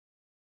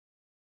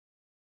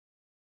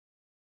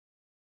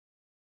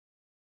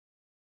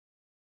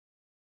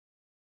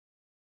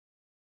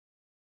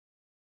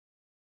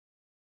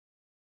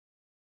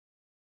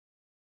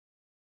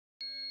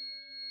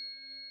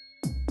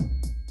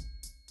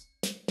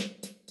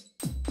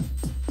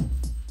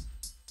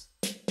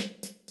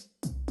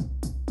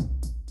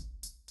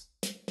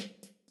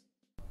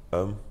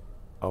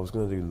I was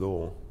going to do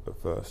law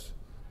at first,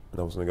 and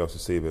I was going to go to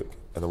Civic,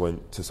 and I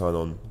went to sign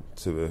on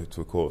to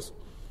a course,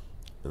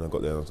 and I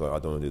got there and I was like, I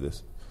don't want to do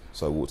this,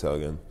 so I walked out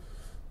again,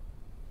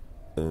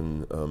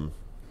 and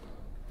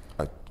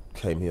I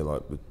came here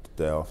like the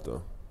day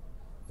after,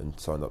 and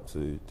signed up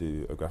to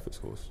do a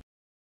graphics course.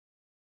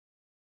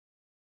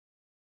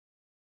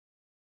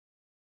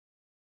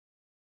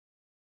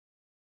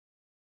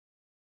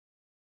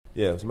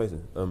 Yeah, it was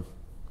amazing.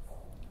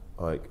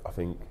 Like I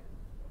think,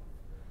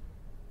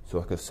 so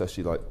like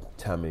especially like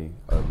Tammy,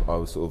 I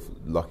was sort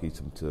of lucky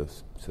to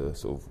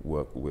sort of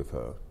work with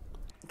her.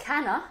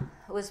 Kana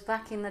was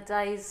back in the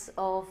days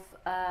of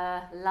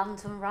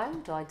London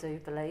Road, I do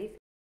believe.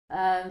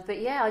 But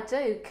yeah, I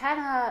do.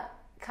 Kana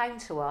came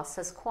to us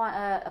as quite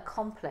a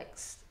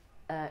complex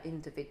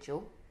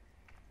individual.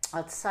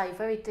 I'd say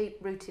very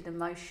deep-rooted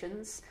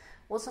emotions.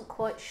 Wasn't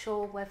quite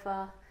sure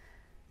whether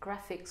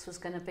graphics was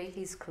going to be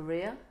his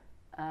career,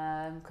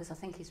 because I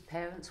think his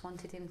parents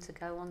wanted him to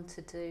go on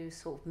to do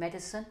sort of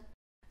medicine.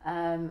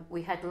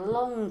 We had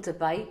long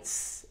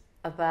debates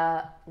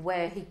about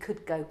where he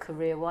could go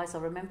career-wise. I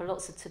remember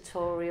lots of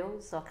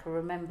tutorials. I can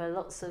remember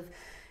lots of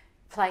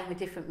playing with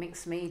different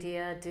mixed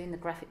media, doing the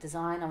graphic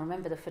design. I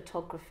remember the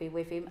photography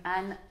with him,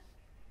 and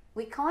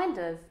we kind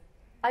of,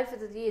 over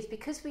the years,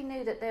 because we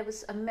knew that there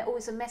was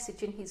always a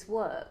message in his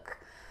work,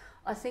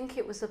 I think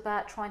it was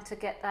about trying to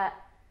get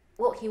that,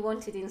 what he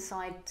wanted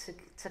inside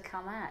to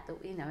come out,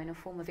 you know, in a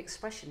form of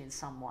expression in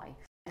some way.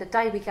 The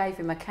day we gave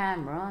him a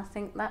camera, I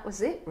think that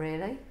was it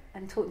really,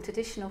 and taught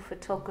traditional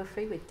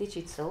photography with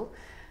digital.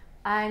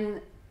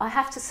 And I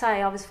have to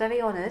say I was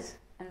very honoured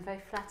and very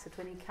flattered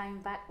when he came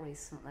back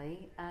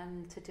recently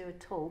to do a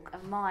talk,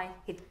 and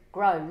he'd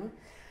grown,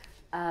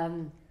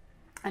 and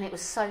it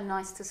was so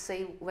nice to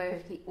see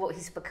what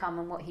he's become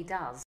and what he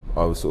does.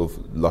 I was sort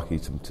of lucky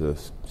to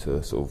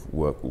sort of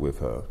work with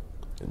her,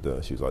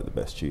 and she was like the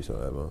best tutor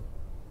ever.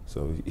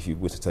 So if you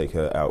were to take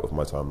her out of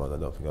my timeline, I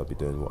don't think I'd be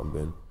doing what I'm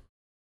doing.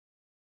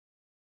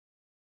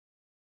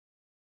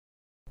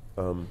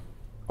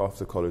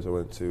 After college, I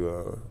went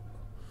to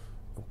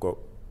I've got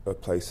a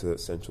place at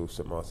Central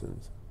St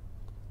Martin's,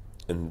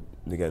 and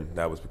again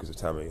that was because of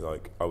Tammy.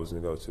 Like I was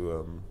going to go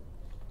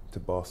to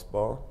Bath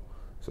Spa,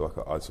 so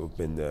like I'd sort of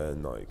been there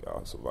and like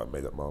I sort of like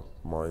made up my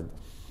mind.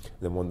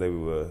 And then one day we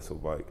were sort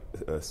of like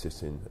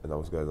sitting, and I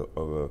was going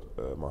over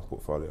my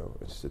portfolio,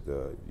 and she said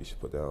you should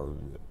put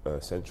down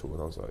Central,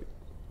 and I was like,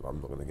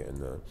 I'm not going to get in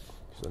there.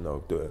 She said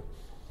no, do it.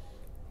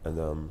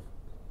 And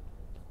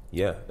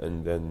yeah,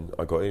 and then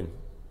I got in.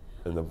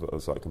 And I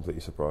was like completely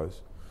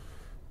surprised.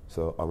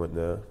 So I went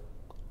there,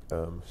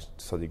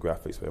 studied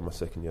graphics, but in my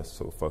second year I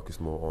sort of focused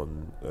more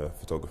on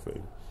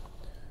photography.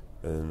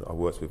 And I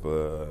worked with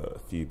a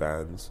few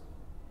bands.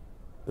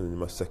 And in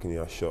my second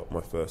year I shot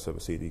my first ever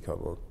CD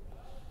cover.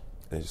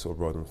 And it just sort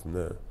of rolled on from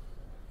there.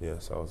 Yeah,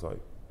 so I was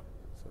like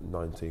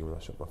 19 when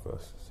I shot my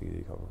first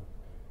CD cover.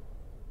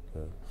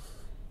 Yeah.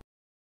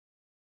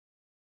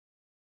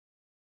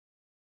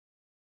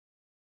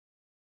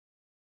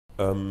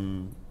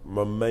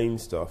 My main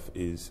stuff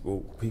is, well,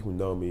 people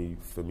know me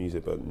for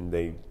music, but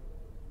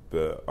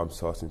I'm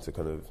starting to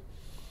kind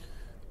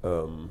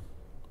of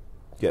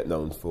get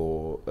known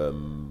for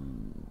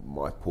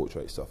my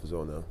portrait stuff as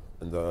well now.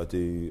 And I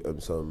do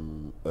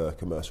some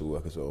commercial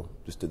work as well.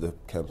 Just did the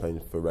campaign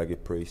for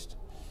Ragged Priest.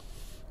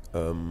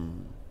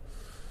 Done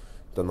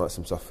like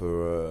some stuff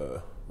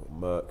for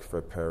Merck,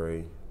 Fred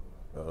Perry.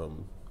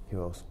 Who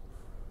else?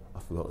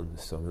 I've forgotten,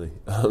 there's so many.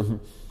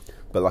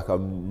 But like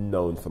I'm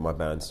known for my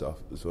band stuff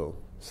as well.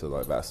 So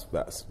like that's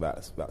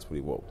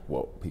really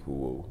what people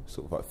will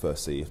sort of like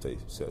first see if they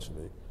search for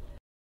me.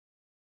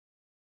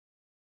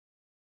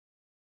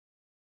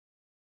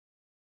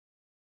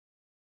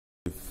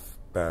 With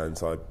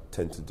bands, I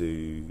tend to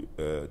do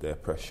their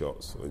press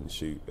shots and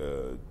shoot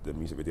the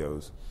music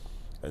videos,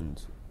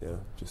 and yeah,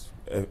 just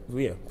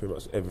pretty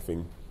much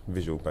everything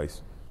visual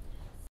based.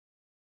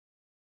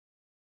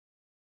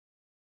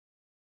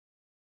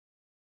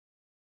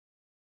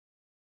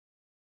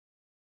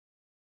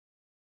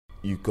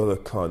 You've got to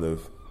kind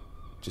of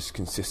just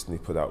consistently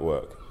put out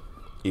work,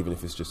 even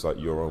if it's just like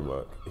your own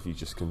work. If you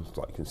just can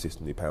like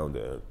consistently pound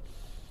it,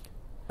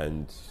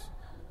 and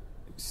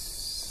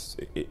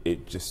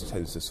it just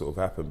tends to sort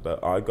of happen.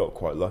 But I got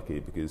quite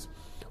lucky because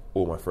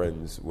all my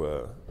friends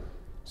were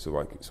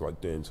sort of like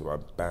doing sort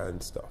of like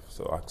band stuff,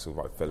 so I sort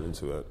of like fell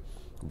into it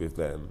with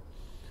them,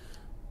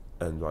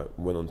 and like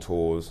went on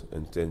tours,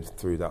 and then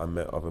through that I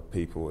met other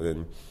people, and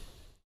then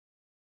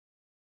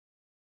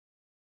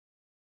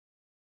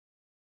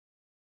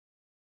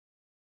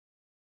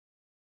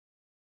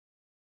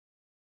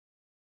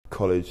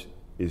college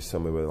is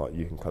somewhere where like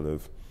you can kind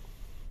of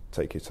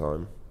take your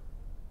time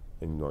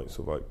and like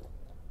sort of like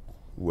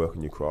work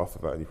on your craft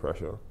without any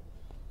pressure.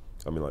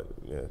 I mean, like,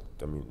 yeah,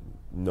 I mean,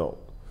 not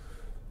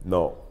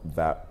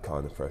that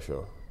kind of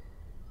pressure,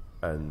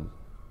 and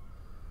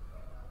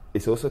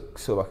it's also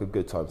sort of like a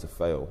good time to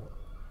fail,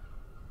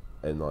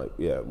 and like,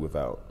 yeah,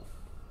 without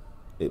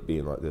it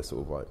being like this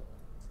sort of like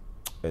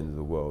end of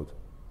the world.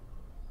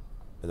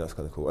 and that's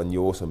kind of cool. And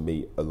you also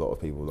meet a lot of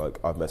people. Like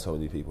I've met so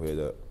many people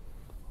here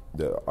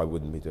that I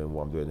wouldn't be doing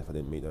what I'm doing if I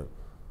didn't meet them.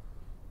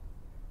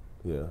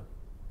 Yeah,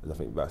 and I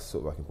think that's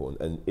sort of like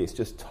important. And it's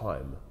just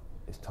time.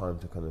 It's time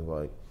to kind of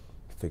like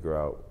figure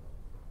out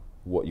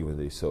what you want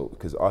to do. So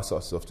because I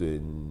started off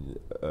doing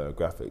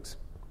graphics,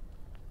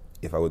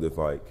 if I would have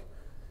like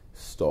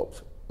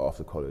stopped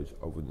after college,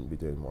 I wouldn't be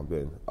doing what I'm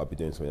doing. I'd be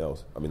doing something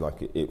else. I mean,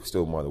 like it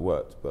still might have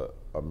worked, but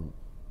I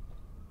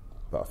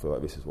feel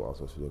like this is what I was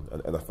supposed to do,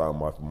 and I found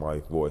my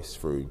voice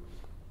through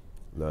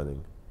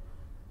learning,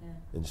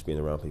 and just being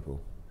around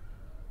people.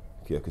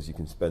 Yeah, because you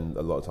can spend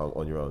a lot of time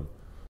on your own.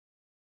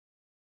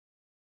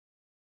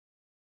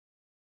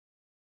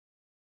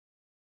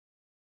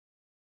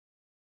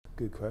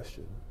 Good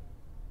question.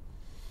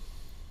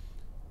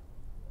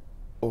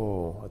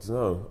 Oh, I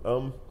don't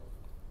know.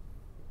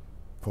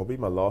 Probably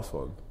my last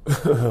one,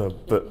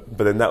 but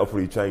then that'll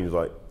probably change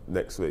like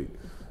next week.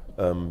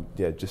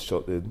 Yeah, just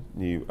shot the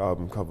new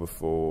album cover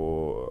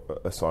for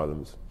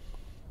Asylums,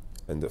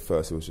 and at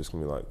first it was just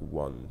gonna be like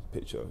one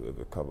picture of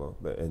a cover,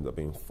 but it ended up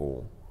being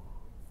 4.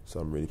 So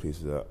I'm really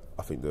pleased with that.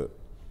 I think that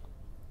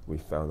we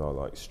found our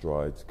like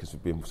stride because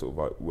we've been sort of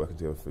like working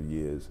together for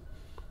years,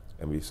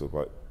 and we've sort of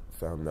like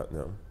found that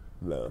now.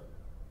 No,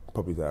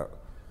 probably that,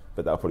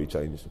 but that'll probably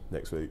change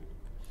next week.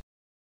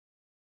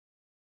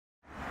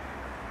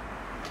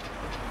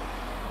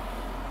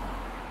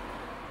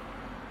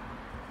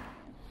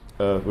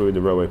 We're in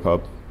the Railway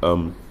pub.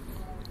 I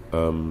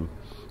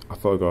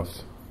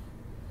photographed,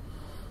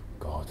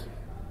 God,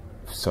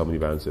 so many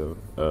bands here.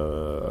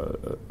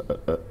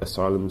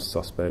 Asylum,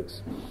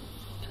 Suspects,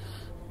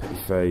 Petty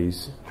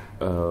Phase,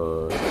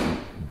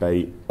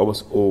 Bait,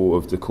 almost all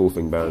of the Cool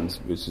Thing bands,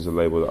 which is a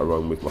label that I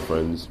run with my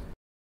friends.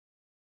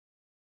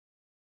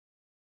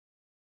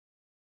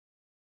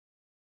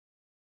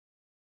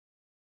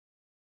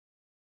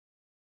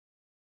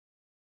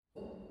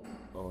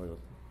 Oh, yeah.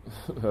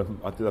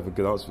 I did have a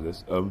good answer for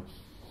this.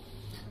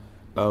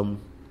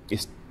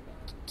 It's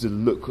the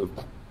look of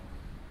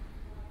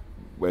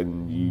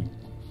when you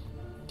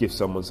give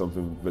someone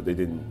something that they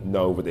didn't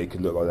know that they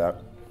could look like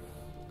that,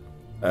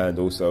 and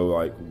also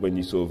like when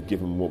you sort of give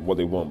them what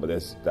they want, but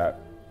there's that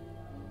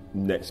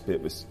next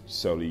bit was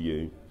solely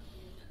you,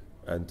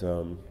 and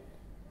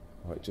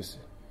like just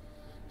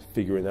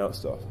figuring out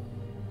stuff.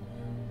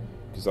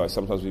 Because like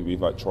sometimes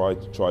we've like tried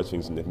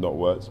things and they've not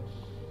worked.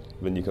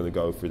 Then you kind of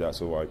go through that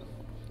sort of like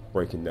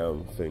breaking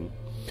down thing,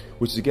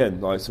 which is again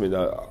like something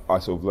that I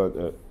sort of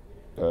learnt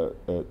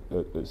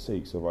at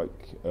Seek. So like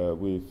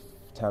with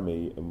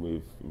Tammy and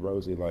with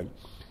Rosie, like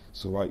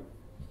so like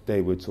they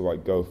would sort of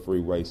like go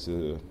through ways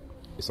to,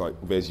 it's like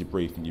there's your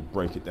brief and you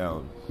break it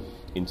down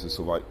into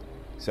sort of like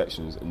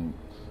sections, and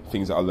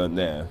things that I learned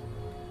there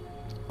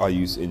I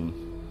use in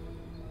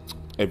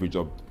every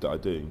job that I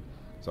do.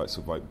 It's like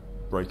sort of like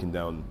breaking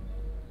down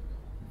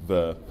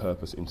the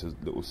purpose into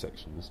little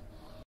sections.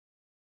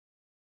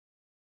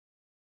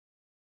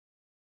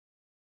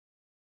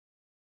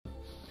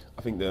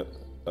 I think that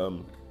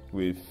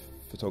with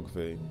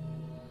photography,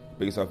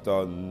 because I've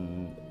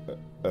done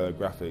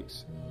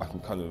graphics,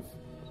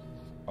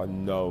 I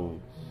know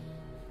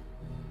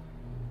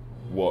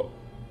what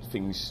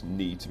things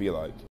need to be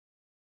like.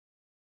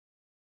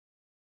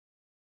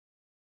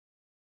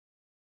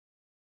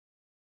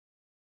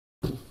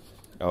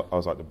 I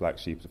was like the black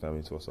sheep of the family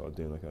until I started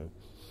doing okay.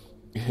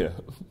 Yeah.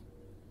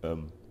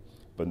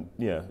 But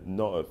yeah,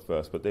 not at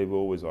first, but they were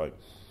always like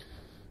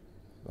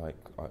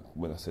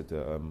when I said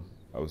that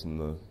I was going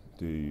to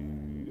do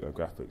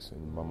graphics,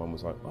 and my mum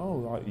was like, "Oh,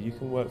 like you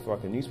can work for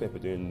like a newspaper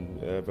doing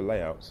the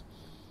layouts."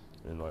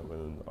 And like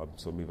when I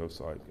sort of moved over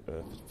to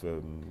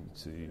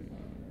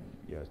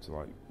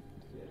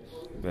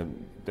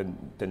then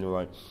they were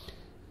like,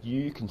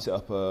 "You can set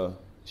up a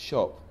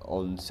shop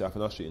on South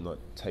and High Street and like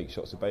take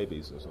shots of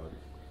babies." I was like,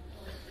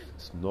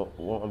 "It's not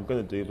what I'm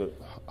going to do, but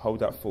hold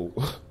that thought."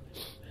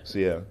 So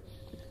yeah,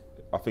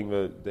 I think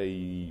that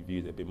they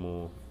viewed it a bit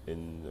more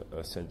in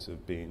a sense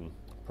of being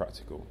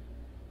practical.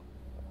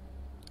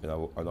 And I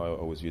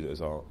always viewed it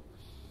as art,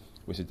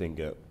 which I didn't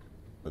get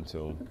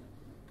until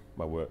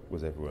my work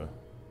was everywhere,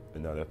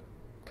 and now they're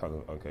kind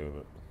of okay with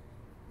it.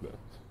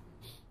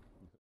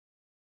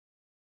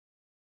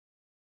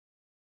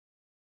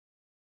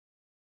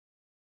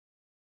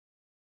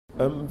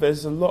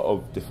 There's a lot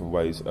of different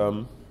ways.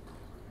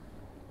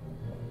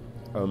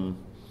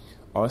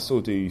 I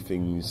still do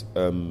things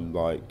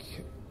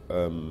like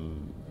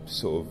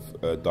sort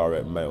of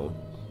direct mail,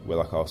 where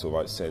like I'll sort of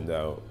like send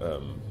out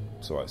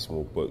sort of like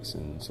small books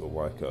and sort of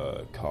like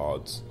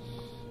cards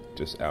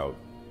just out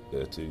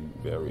to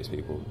various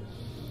people.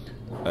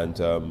 And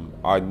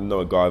I know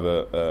a guy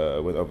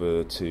that went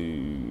over to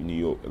New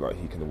York, and like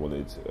he kind of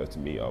wanted to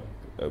meet up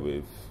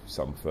with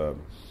some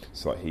firm,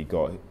 so like he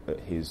got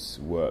his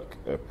work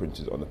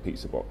printed on a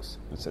pizza box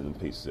and sent them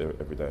pizzas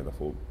every day, and I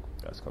thought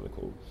that's kind of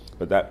cool.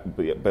 But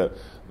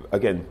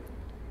again,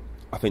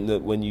 I think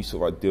that when you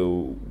sort of like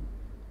deal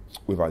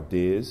with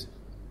ideas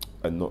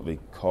and not the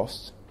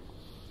cost,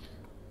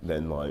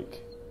 then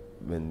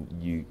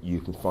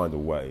you can find a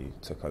way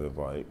to kind of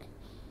like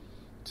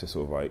to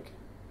sort of like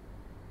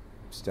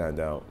stand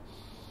out.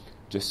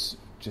 Just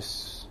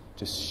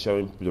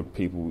showing the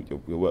people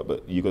your work,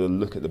 but you got to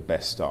look at the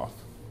best stuff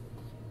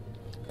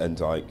and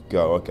like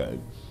go, okay,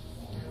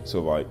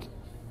 so like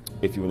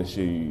if you want to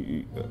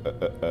shoot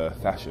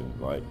fashion,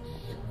 like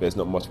there's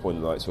not much point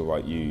in like sort of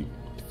like you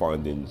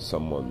finding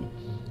someone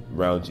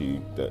around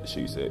you that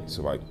shoots it,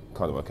 so like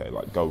kind of okay,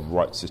 like go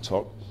right to the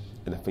top.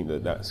 And I think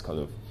that's kind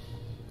of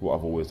what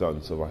I've always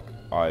done. So like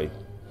I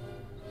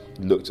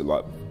looked at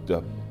like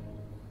the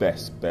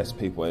best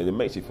people, and it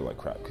makes you feel like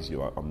crap because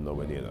you're like, I'm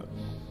nowhere near that.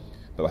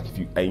 But like if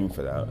you aim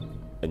for that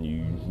and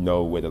you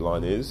know where the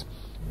line is,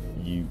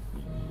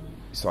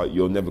 it's like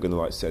you're never going to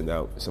like send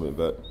out something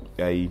that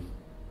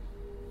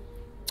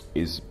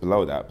is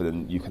below that, but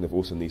then you kind of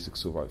also need to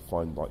sort of like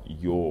find like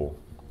your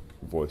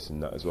voice in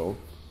that as well.